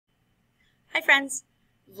Hi friends.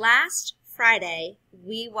 Last Friday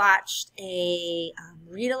we watched a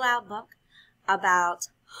read-aloud book about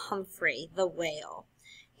Humphrey the whale.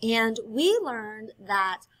 And we learned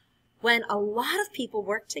that when a lot of people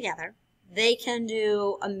work together, they can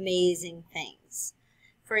do amazing things.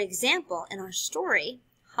 For example, in our story,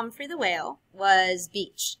 Humphrey the whale was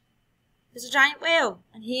beached. He was a giant whale,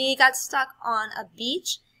 and he got stuck on a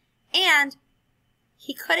beach, and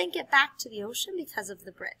he couldn't get back to the ocean because of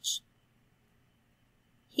the bridge.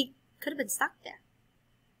 He could have been stuck there.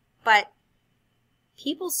 But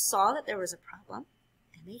people saw that there was a problem,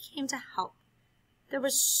 and they came to help. There were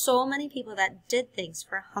so many people that did things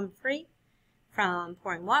for Humphrey, from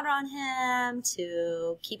pouring water on him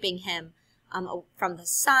to keeping him from the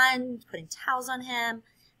sun, putting towels on him.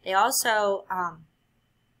 They also had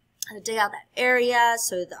to dig out that area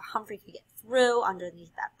so that Humphrey could get through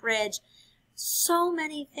underneath that bridge. So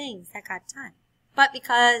many things that got done. But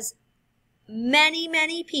because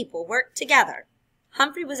many people worked together,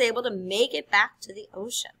 Humphrey was able to make it back to the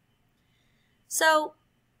ocean. So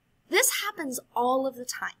this happens all of the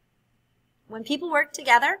time. When people work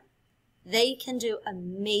together, they can do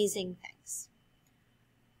amazing things.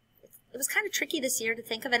 It was kind of tricky this year to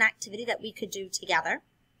think of an activity that we could do together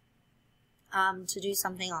to do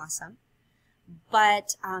something awesome.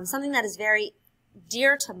 But something that is very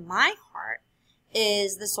dear to my heart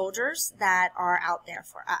is the soldiers that are out there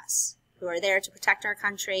for us, who are there to protect our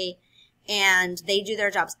country, and they do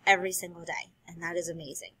their jobs every single day, and that is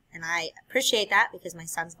amazing. And I appreciate that because my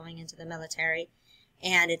son's going into the military,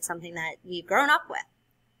 and it's something that we've grown up with.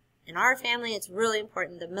 In our family, it's really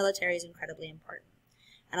important. The military is incredibly important.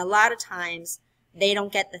 And a lot of times, they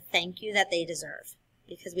don't get the thank you that they deserve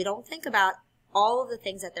because we don't think about all of the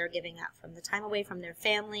things that they're giving up, from the time away from their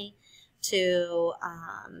family to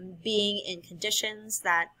being in conditions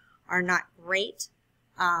that are not great.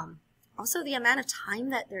 Also, the amount of time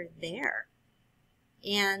that they're there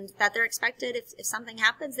and that they're expected, if something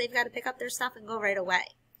happens, they've got to pick up their stuff and go right away.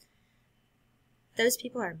 Those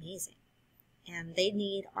people are amazing, and they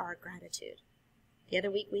need our gratitude. The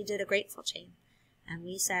other week, we did a grateful chain, and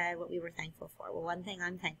we said what we were thankful for. Well, one thing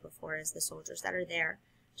I'm thankful for is the soldiers that are there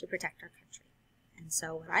to protect our country. And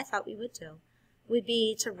so what I thought we would do would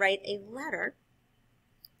be to write a letter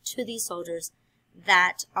to these soldiers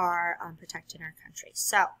that are protecting our country.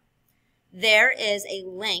 So there is a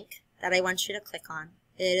link that I want you to click on.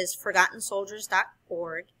 It is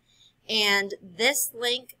ForgottenSoldiers.org, and this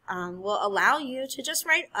link will allow you to just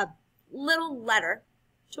write a little letter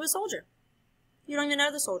to a soldier. You don't even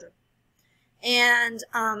know the soldier. And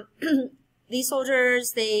these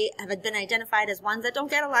soldiers, they have been identified as ones that don't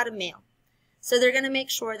get a lot of mail. So they're going to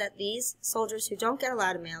make sure that these soldiers who don't get a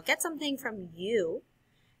lot of mail get something from you,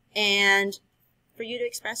 and for you to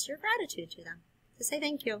express your gratitude to them, to say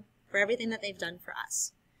thank you for everything that they've done for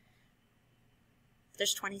us.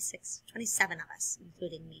 There's 27 of us,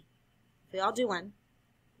 including me. If we all do one,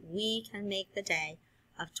 we can make the day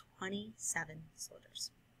of 27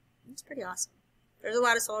 soldiers. That's pretty awesome. There's a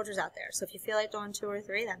lot of soldiers out there, so if you feel like doing 2 or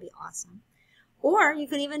 3, that'd be awesome. Or you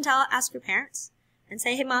could even ask your parents and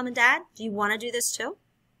say, hey, Mom and Dad, do you want to do this too?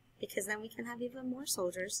 Because then we can have even more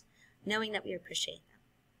soldiers knowing that we appreciate them.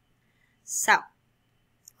 So,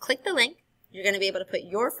 click the link. You're going to be able to put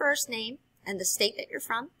your first name and the state that you're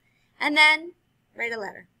from, and then write a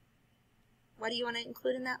letter. What do you want to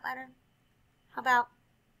include in that letter? How about,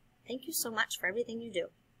 thank you so much for everything you do.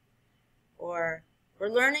 Or, we're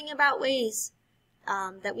learning about ways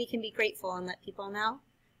that we can be grateful and let people know,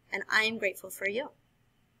 and I am grateful for you.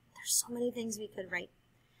 There's so many things we could write.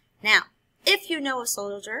 Now, if you know a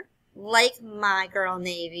soldier, like my girl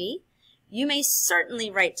Navy, you may certainly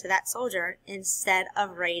write to that soldier instead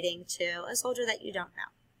of writing to a soldier that you don't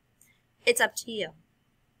know. It's up to you.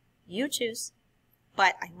 You choose,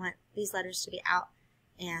 but I want these letters to be out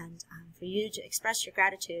and for you to express your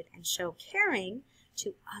gratitude and show caring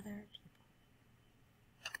to other people.